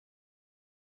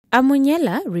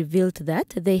Amunyela revealed that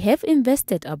they have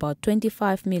invested about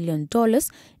 $25 million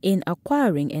in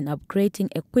acquiring and upgrading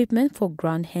equipment for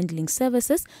ground handling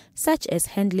services such as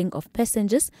handling of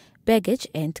passengers, baggage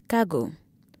and cargo.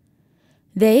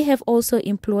 They have also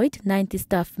employed 90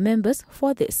 staff members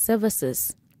for these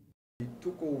services. We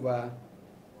took over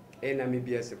Air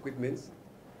Namibia's equipment,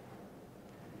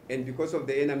 and because of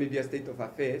the Air Namibia state of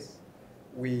affairs,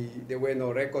 there were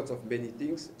no records of many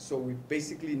things, so we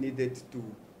basically needed to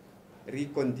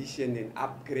recondition and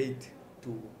upgrade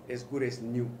to as good as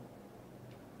new,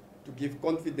 to give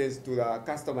confidence to the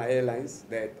customer airlines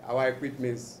that our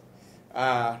equipments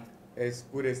are as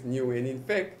good as new. And in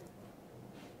fact,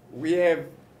 we have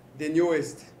the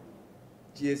newest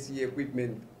GSE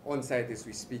equipment on site as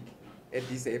we speak at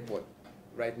this airport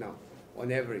right now,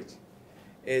 on average.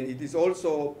 And it is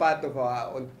also part of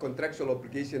our contractual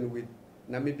obligation with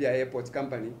Namibia Airports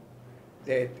Company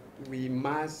that we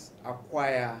must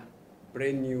acquire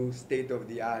brand new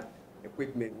state-of-the-art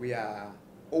equipment. We are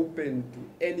open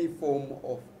to any form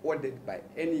of audit by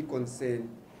any concerned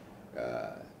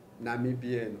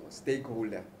Namibian or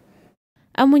stakeholder.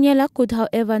 Amunyela could,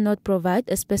 however, not provide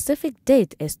a specific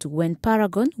date as to when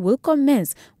Paragon will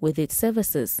commence with its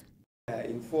services.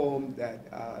 Informed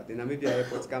that the Namibia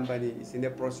Airports Company is in the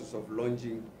process of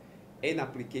launching an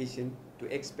application to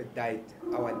expedite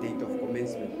our date of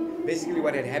commencement. Basically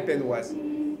what had happened was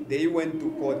they went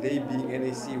to court, they being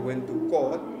NAC went to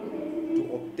court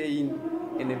to obtain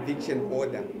an eviction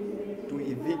order to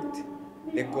evict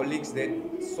the colleagues that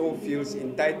so feels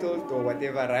entitled or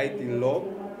whatever right in law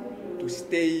to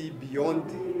stay beyond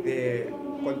the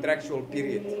contractual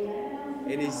period.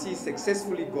 NAC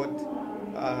successfully got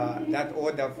that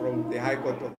order from the High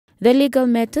Court. The legal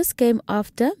matters came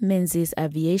after Menzies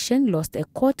Aviation lost a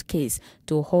court case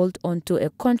to hold on to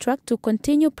a contract to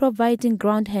continue providing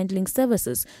ground handling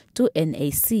services to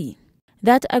NAC.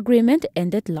 That agreement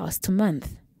ended last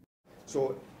month.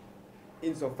 So,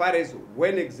 insofar as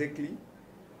when exactly,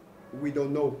 we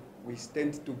don't know. We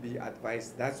stand to be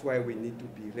advised. That's why we need to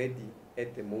be ready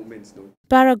at the moment's notice.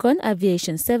 Paragon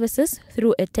Aviation Services,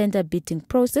 through a tender bidding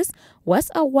process, was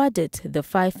awarded the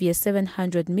 5-year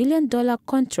 $700 million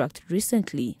contract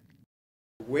recently.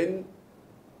 When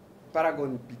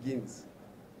Paragon begins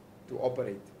to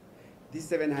operate,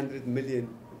 this $700 million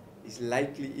is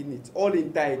likely in its all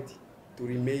entirety to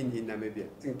remain in Namibia,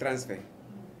 in transfer.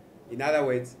 In other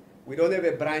words, we don't have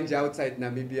a branch outside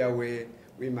Namibia where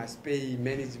we must pay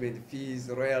management fees,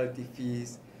 royalty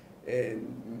fees,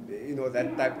 and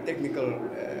that type of technical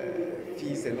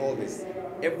fees and all this.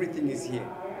 Everything is here.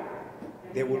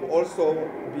 There will also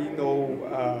be no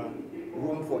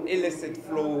room for illicit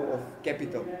flow of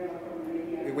capital.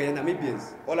 We are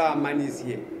Namibians. All our money is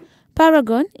here.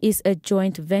 Paragon is a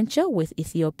joint venture with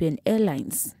Ethiopian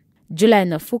Airlines. July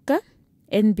Nafuka,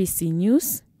 NBC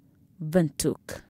News, Windhoek.